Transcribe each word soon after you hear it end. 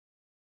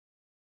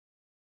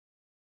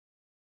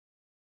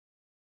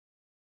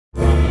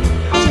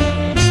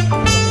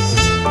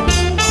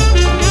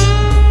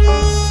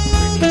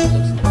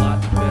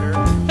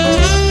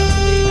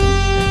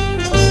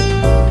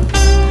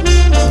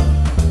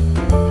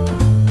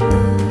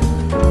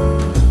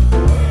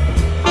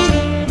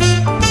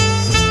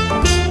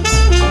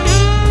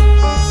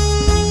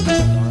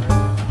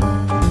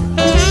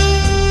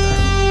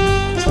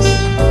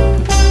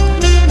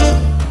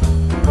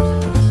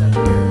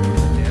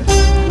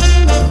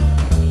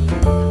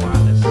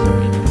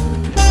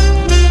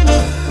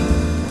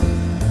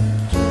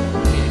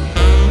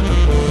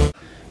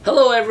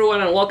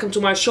welcome to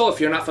my show.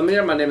 If you're not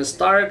familiar, my name is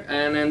Tarek,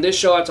 and in this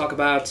show I talk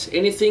about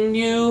anything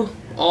new,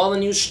 all the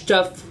new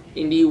stuff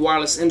in the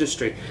wireless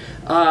industry.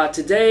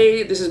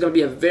 Today, this is going to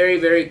be a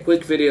very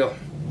quick video.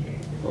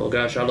 Oh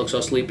gosh, I look so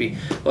sleepy.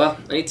 Well,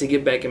 I need to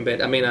get back in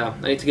bed. I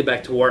need to get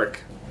back to work,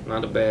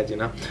 not to bed, you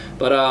know.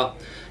 But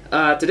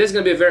today's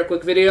going to be a very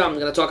quick video. I'm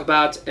going to talk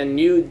about a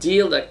new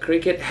deal that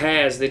Cricket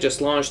has. They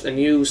just launched a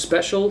new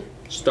special,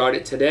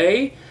 started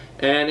today,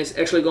 and it's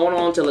actually going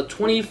on until the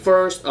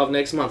 21st of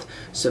next month.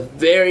 It's a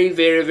very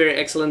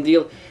excellent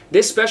deal.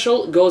 This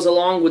special goes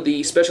along with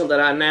the special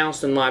that I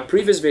announced in my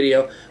previous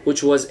video,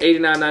 which was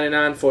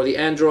 $89.99 for the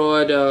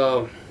Android,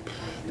 the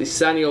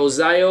Sanyo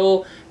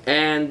Zayo,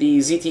 and the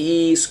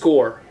ZTE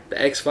Score, the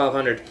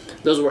X500.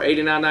 Those were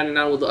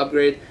 $89.99 with the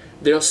upgrade.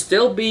 They'll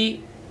still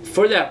be,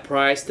 for that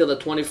price, till the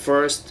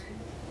 21st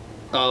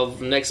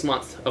of next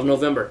month, of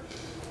November.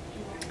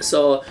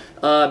 So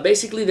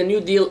basically the new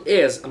deal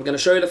is, I'm going to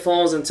show you the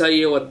phones and tell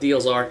you what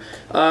deals are.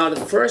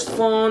 The first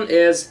phone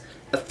is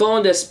a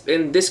phone that's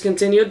been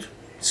discontinued.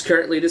 It's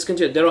currently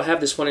discontinued. They don't have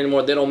this phone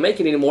anymore. They don't make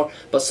it anymore,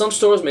 but some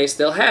stores may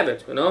still have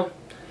it, you know.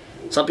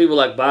 Some people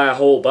like buy a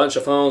whole bunch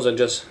of phones and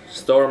just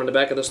store them in the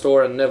back of the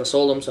store and never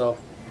sold them, so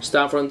it's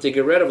time for them to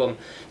get rid of them.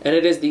 And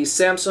it is the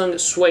Samsung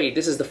Suede.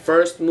 This is the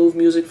first Move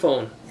Music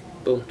phone.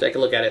 Boom, take a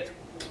look at it.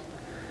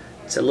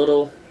 It's a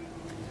little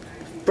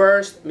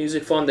first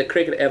music phone that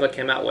Cricket ever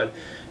came out with.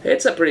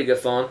 It's a pretty good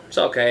phone. It's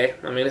okay.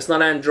 I mean, it's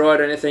not Android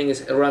or anything.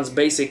 It runs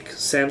basic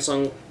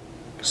Samsung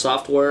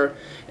software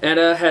and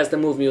has the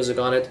Move Music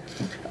on it.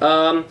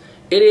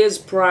 It is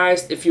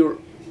priced, if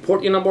you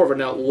port your number over.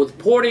 Now, with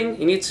porting,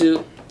 you need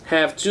to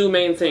have two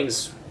main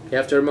things. You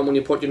have to remember when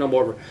you port your number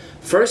over.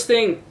 First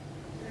thing,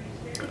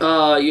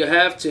 you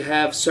have to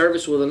have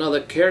service with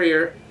another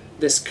carrier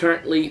that's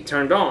currently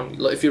turned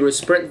on. If you're with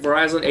Sprint,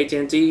 Verizon,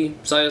 AT&T,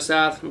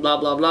 South, blah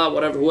blah blah,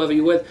 whatever, whoever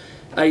you're with,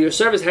 your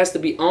service has to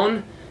be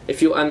on.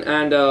 If you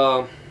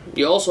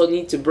you also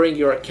need to bring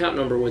your account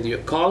number with you.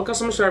 Call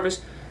customer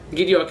service,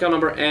 get your account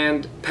number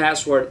and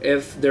password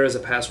if there is a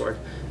password.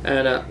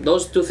 And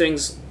those two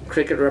things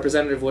Cricket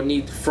representative will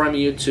need from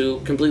you to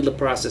complete the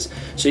process.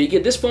 So you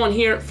get this phone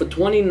here for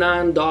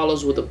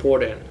 $29 with the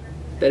port in.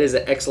 That is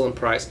an excellent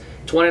price.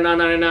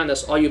 $29.99,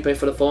 that's all you pay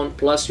for the phone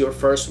plus your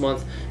first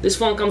month. This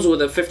phone comes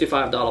with a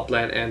 $55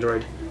 plan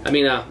Android.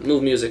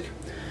 Move Music.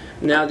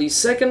 Now the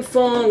second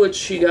phone,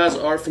 which you guys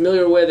are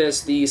familiar with,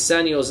 is the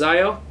Sanyo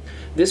Zayo.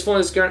 This phone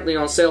is currently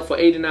on sale for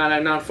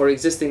 $89.99 for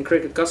existing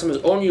Cricket customers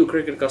or new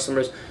Cricket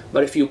customers.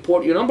 But if you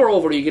port your number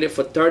over, you get it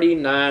for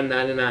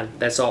 $39.99.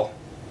 That's all.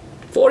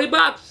 40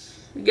 bucks.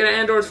 You get an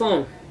Android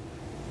phone.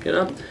 You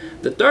know.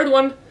 The third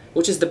one,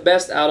 which is the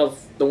best out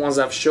of the ones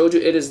I've showed you,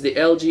 it is the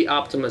LG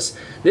Optimus.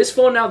 This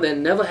phone now, they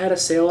never had a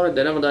sale on it.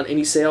 They never done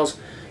any sales.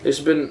 It's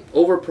been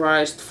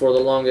overpriced for the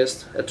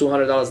longest at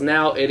 $200.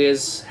 Now it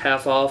is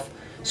half off,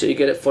 so you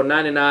get it for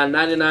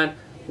 $99.99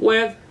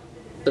 with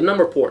the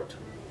number port.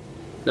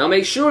 Now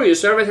make sure your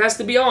service has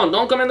to be on.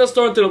 Don't come in the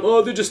store and tell them,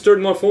 oh, they just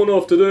turned my phone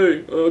off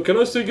today. Can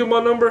I still get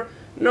my number?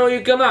 No,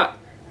 you cannot.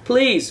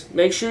 Please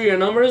make sure your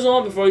number is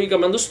on before you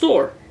come in the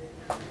store.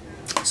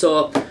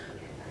 So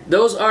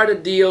those are the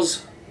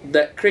deals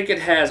that Cricket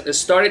has. It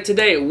started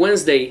today,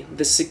 Wednesday,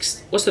 the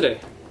 6th. What's today?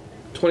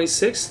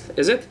 26th,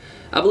 is it?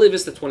 I believe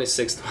it's the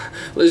 26th.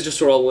 Let's just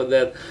roll with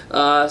that.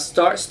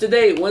 Starts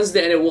today,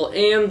 Wednesday, and it will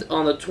end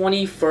on the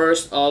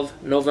 21st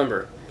of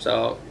November.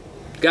 So,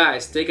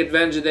 guys, take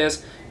advantage of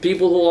this.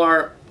 People who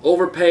are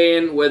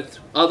overpaying with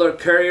other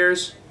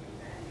carriers,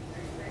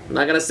 I'm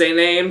not gonna say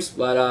names,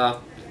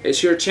 but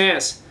it's your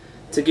chance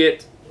to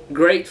get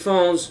great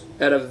phones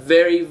at a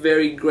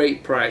very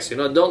great price. You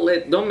know,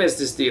 don't miss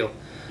this deal.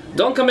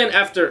 Don't come in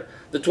after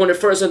the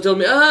 21st and tell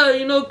me,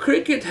 you know,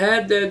 Cricket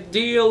had that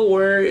deal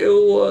where it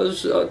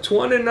was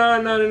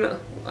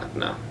 $29.99.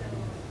 No.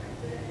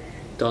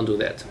 Don't do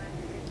that.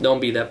 Don't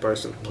be that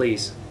person.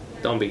 Please.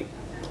 Don't be.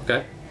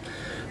 Okay?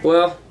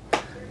 Well,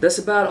 that's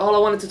about all I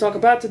wanted to talk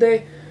about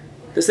today.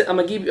 I'm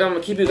gonna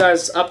keep you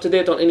guys up to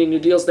date on any new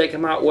deals they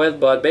come out with,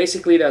 but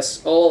basically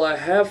that's all I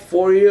have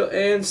for you,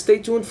 and stay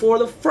tuned for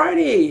the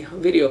Friday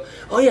video.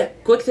 Oh yeah,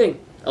 quick thing.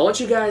 I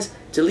want you guys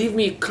to leave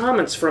me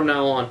comments from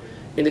now on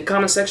in the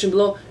comment section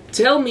below.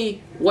 Tell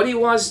me what do you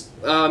want,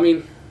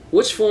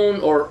 which phone,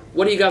 or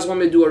what do you guys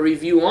want me to do a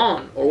review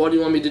on, or what do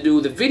you want me to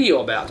do the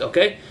video about,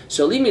 okay?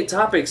 So leave me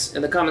topics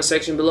in the comment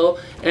section below,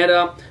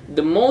 and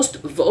the most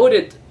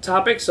voted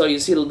topic, so you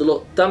see the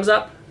little thumbs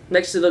up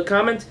next to the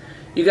comment,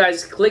 you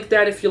guys click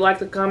that if you like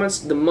the comments.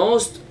 The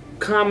most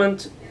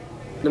voted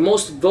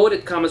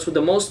comments with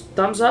the most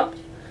thumbs up,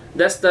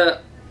 that's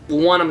the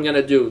one I'm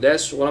gonna do.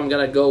 That's what I'm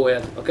gonna go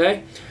with,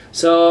 okay?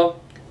 So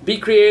be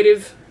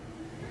creative.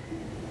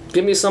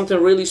 Give me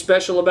something really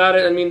special about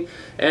it.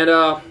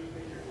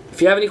 If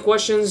you have any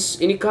questions,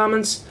 any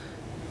comments,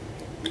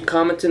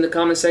 comment in the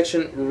comment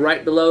section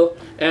right below.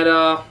 And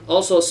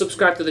also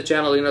subscribe to the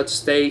channel, you know,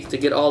 to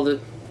get all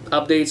the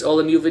updates, all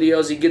the new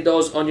videos. You get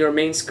those on your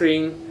main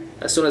screen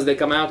as soon as they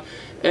come out.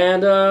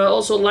 And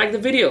also like the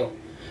video.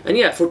 And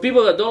yeah, for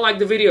people that don't like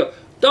the video,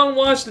 don't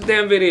watch the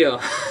damn video.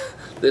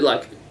 They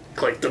like,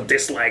 click the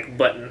dislike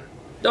button.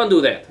 Don't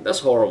do that. That's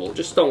horrible.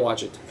 Just don't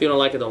watch it. If you don't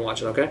like it, don't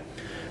watch it, okay?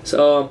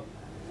 So,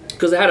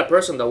 because I had a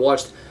person that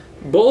watched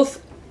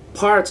both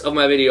parts of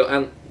my video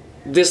and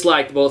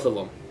disliked both of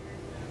them.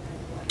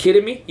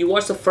 Kidding me? You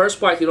watch the first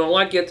part, you don't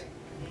like it,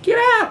 get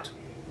out!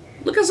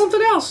 Look at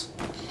something else.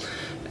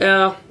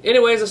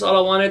 Anyways, that's all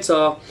I wanted.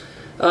 So,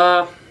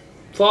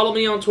 follow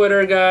me on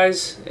Twitter,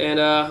 guys, and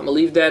I'm gonna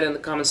leave that in the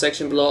comment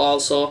section below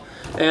also.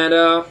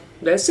 And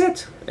that's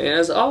it. And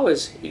as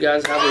always, you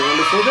guys have a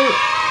wonderful day.